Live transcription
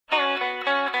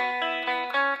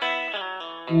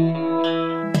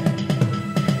You're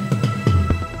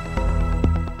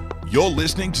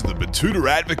listening to the Betoota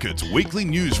Advocates Weekly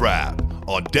News Wrap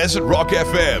on Desert Rock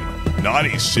FM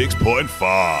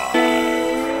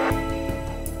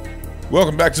 96.5.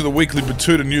 Welcome back to the weekly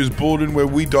Betoota News Bulletin, where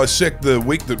we dissect the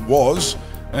week that was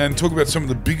and talk about some of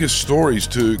the biggest stories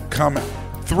to come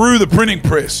through the printing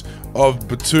press of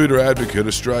Betoota Advocate,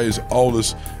 Australia's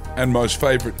oldest and most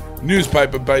favourite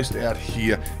newspaper based out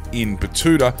here in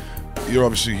Betoota. You're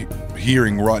obviously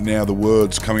hearing right now the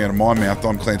words coming out of my mouth.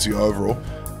 I'm Clancy Overall,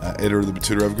 editor of the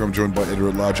Betoota Advocate. I'm joined by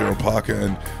editor-at-large Errol Parker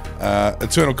and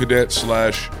Eternal Cadet /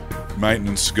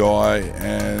 maintenance guy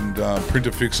and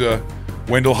printer fixer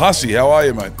Wendell Hussey. How are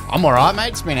you, mate? I'm all right, mate.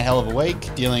 It's been a hell of a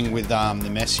week dealing with the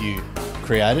mess you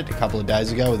created a couple of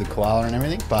days ago with the koala and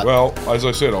everything. But well, as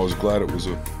I said, I was glad it was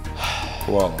a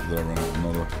koala that I ran out,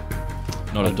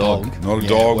 not a dog. Not a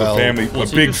dog, well, a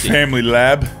big family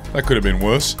lab. That could have been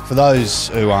worse. For those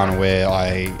who aren't aware,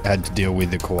 I had to deal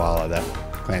with the koala that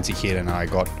Clancy hit, and I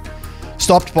got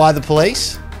stopped by the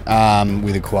police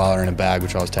with a koala in a bag,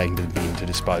 which I was taking to the bin to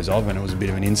dispose of, and it was a bit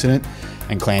of an incident.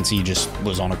 And Clancy just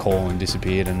was on a call and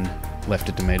disappeared and left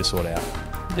it to me to sort out.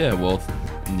 Yeah, well,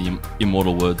 in the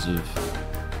immortal words of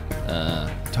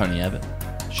Tony Abbott,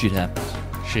 shit happens.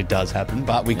 Shit does happen,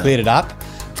 but we cleared it up.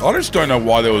 I just don't know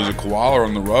why there was a koala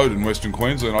on the road in Western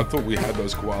Queensland. I thought we had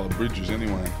those koala bridges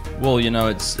anyway. Well, you know,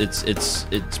 it's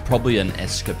probably an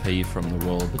escapee from the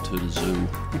Royal Betoota Zoo.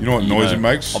 You know what noise it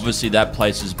makes? Obviously, that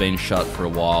place has been shut for a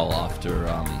while after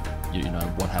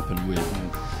what happened with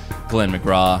Glenn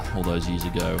McGrath all those years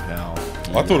ago. I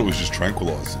thought it was just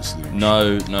tranquilizers.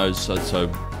 No. So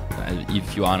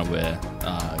if you aren't aware,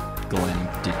 Glenn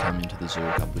did come into the zoo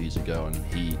a couple of years ago, and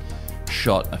he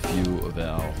shot a few of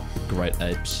our great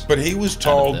apes. But he was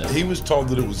told that it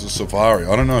was a safari.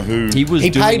 I don't know who he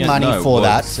paid money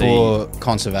for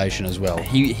conservation as well.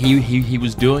 He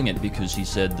was doing it because he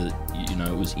said that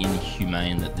it was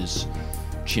inhumane that this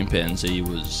chimpanzee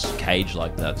was caged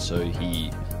like that. So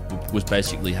he was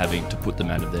basically having to put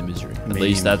them out of their misery. At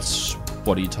least that's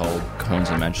what he told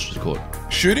Queensland Magistrates Court.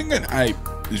 Shooting an ape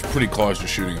is pretty close to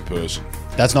shooting a person.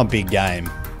 That's not big game.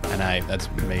 An ape, that's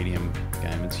medium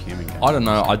game. It's human game. I don't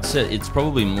know. I'd say it's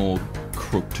probably more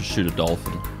crook to shoot a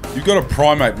dolphin. You've got a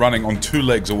primate running on 2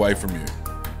 legs away from you,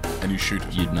 and you shoot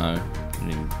it. You'd know.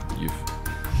 You've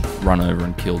run over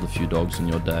and killed a few dogs in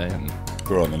your day. And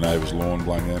put it on the neighbour's lawn,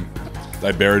 blame them.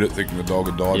 They buried it thinking the dog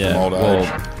had died from old age.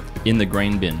 In the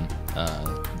green bin,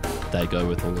 they go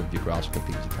with all of your grass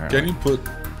clippings, apparently. Can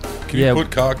you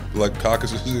put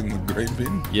carcasses in the green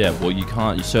bin? Yeah, well, you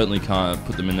can't. You certainly can't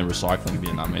put them in the recycling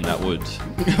bin. I mean, that would.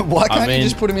 Why can't you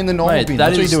just put them in the normal bin?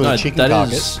 That's what you do with a chicken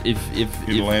carcass. In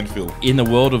landfill. In the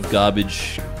world of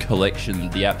garbage collection,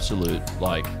 the absolute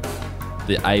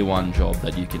the A1 job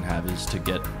that you can have is to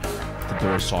get the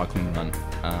recycling done.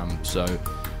 So,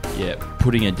 yeah,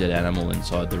 putting a dead animal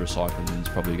inside the recycling bin is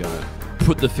probably going to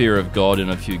put the fear of God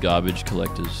in a few garbage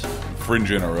collectors. Fringe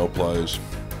NRL players.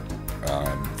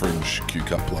 Fringe Q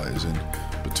Cup players in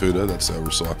Betoota. That's our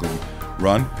recycling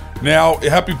run. Now,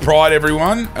 happy Pride,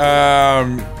 everyone.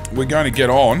 We're going to get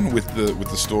on with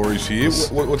the stories here.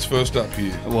 What's first up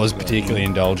here? It was particularly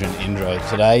indulgent intro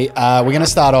today. We're going to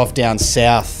start off down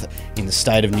south in the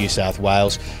state of New South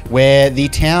Wales, where the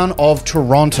town of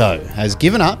Toronto has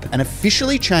given up and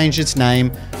officially changed its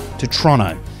name to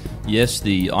Toronto. Yes,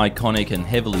 the iconic and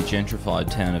heavily gentrified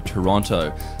town of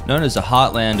Toronto, known as the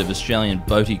heartland of Australian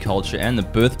boaty culture and the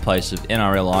birthplace of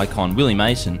NRL icon Willie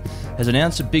Mason, has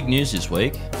announced some big news this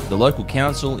week. The local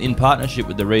council, in partnership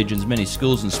with the region's many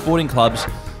schools and sporting clubs,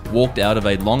 walked out of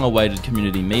a long-awaited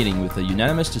community meeting with a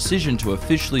unanimous decision to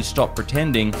officially stop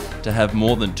pretending to have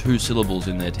more than 2 syllables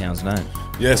in their town's name.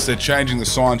 Yes, they're changing the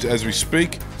signs as we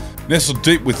speak. Nestled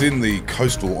deep within the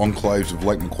coastal enclaves of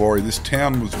Lake Macquarie, this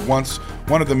town was once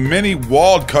one of the many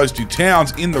wild coasty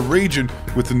towns in the region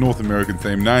with the North American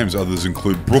themed names. Others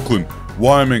include Brooklyn,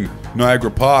 Wyoming,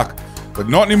 Niagara Park, but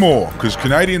not anymore, because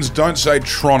Canadians don't say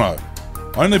Toronto.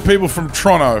 Only people from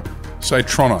Toronto say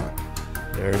Toronto.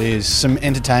 There it is. Some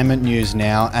entertainment news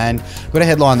now, and we've got a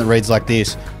headline that reads like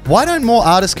this: why don't more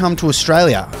artists come to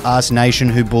Australia? Asks nation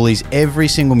who bullies every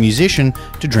single musician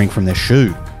to drink from their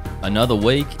shoe. Another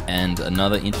week and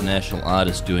another international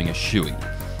artist doing a shoey.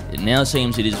 It now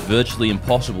seems it is virtually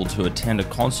impossible to attend a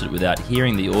concert without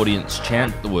hearing the audience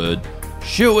chant the word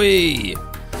shoey,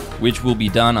 which will be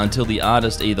done until the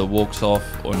artist either walks off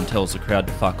or tells the crowd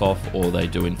to fuck off, or they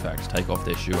do in fact take off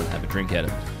their shoe and have a drink at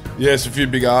it. Yes, a few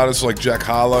big artists like Jack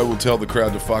Harlow will tell the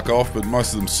crowd to fuck off, but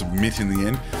most of them submit in the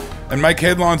end and make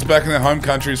headlines back in their home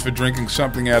countries for drinking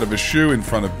something out of a shoe in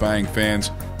front of baying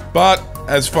fans. But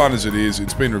as fun as it is,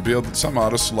 it's been revealed that some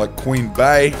artists like Queen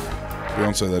Bey,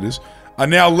 Beyonce that is, are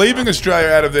now leaving Australia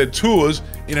out of their tours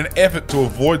in an effort to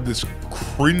avoid this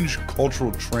cringe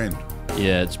cultural trend.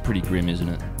 Yeah, it's pretty grim, isn't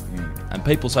it? And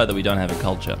people say that we don't have a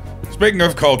culture. Speaking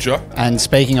of culture, And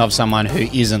speaking of someone who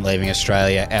isn't leaving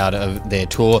Australia out of their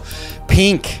tour,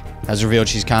 Pink has revealed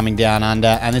she's coming down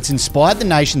under, and it's inspired the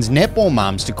nation's netball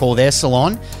mums to call their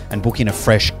salon and book in a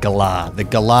fresh galah. The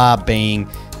galah being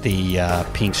the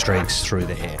pink streaks through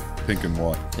the hair. pink and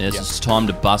white. Yes, it's time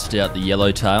to bust out the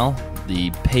yellowtail.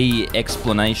 The P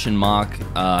explanation mark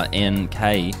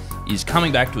NK is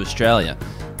coming back to Australia.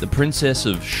 The Princess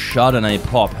of Chardonnay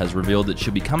Pop has revealed that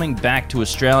she'll be coming back to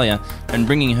Australia and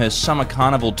bringing her Summer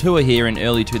Carnival tour here in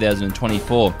early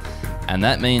 2024. And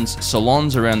that means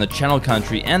salons around the Channel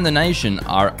Country and the nation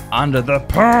are under the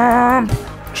pump.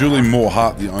 Julie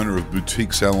Moore-Hart, the owner of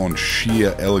boutique salon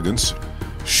Sheer Elegance,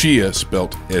 Sheer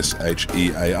spelt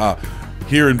S-H-E-A-R,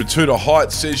 here in Betoota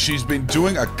Heights, says she's been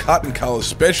doing a cut and colour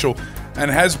special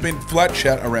and has been flat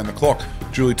chat around the clock.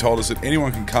 Julie told us that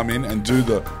anyone can come in and do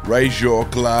the Raise Your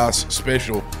Glass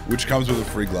special, which comes with a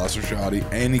free glass of Shardy,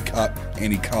 any cut,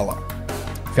 any colour.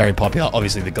 Very popular.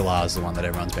 Obviously, the galah is the one that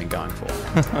everyone's been going for.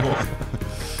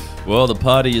 Well, the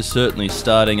party is certainly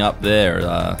starting up there,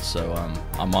 so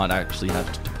I might actually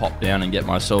have to pop down and get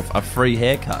myself a free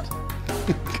haircut.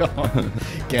 Come on,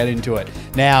 get into it.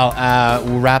 Now,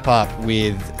 we'll wrap up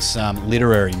with some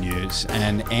literary news.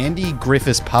 And Andy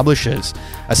Griffiths Publishers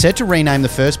are set to rename the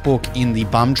first book in the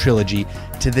Bum trilogy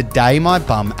to The Day My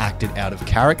Bum Acted Out of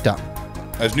Character.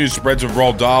 As news spreads of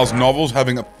Roald Dahl's novels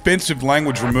having offensive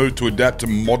language removed to adapt to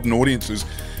modern audiences,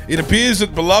 it appears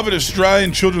that beloved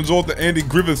Australian children's author Andy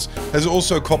Griffiths has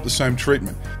also copped the same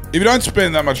treatment. If you don't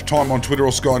spend that much time on Twitter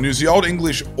or Sky News, the old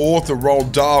English author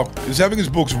Roald Dahl is having his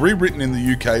books rewritten in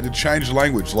the UK to change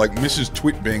language, like Mrs.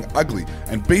 Twit being ugly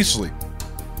and beastly.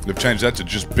 They've changed that to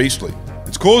just beastly.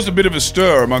 It's caused a bit of a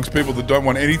stir amongst people that don't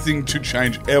want anything to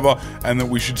change ever, and that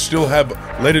we should still have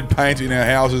leaded paint in our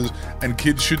houses and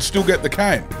kids should still get the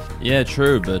cane. Yeah,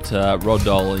 true, but Rod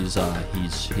Dahl is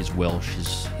he's Welsh,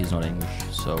 he's not English,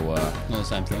 so Not the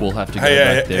same thing. we'll have to go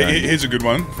back there. Here's a good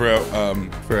one for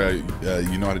our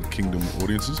United Kingdom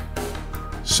audiences.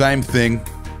 Same thing.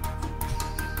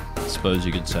 I suppose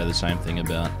you could say the same thing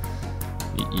about,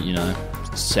 you know,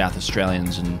 South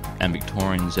Australians and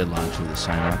Victorians. They're largely the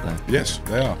same, aren't they? Yes,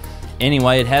 they are.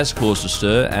 Anyway, it has caused a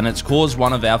stir, and it's caused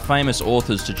one of our famous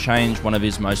authors to change one of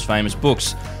his most famous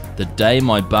books. The Day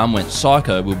My Bum Went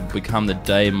Psycho will become The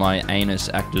Day My Anus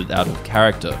Acted Out of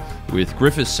Character, with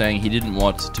Griffiths saying he didn't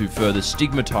want to further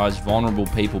stigmatise vulnerable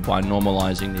people by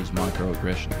normalising these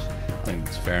microaggressions. I think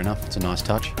it's fair enough. It's a nice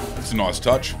touch. It's a nice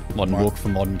touch. Modern book for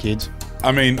modern kids.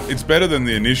 I mean, it's better than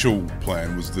the initial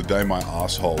plan was The Day My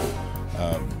Arsehole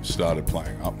started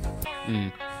playing up.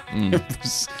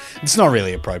 It's not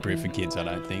really appropriate for kids, I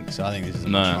don't think. So I think this is a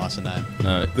much nicer name.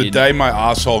 No, The Day My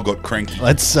Arsehole Got Cranky.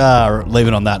 Let's leave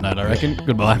it on that note, I reckon.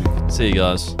 Goodbye. See you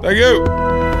guys. Thank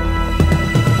you.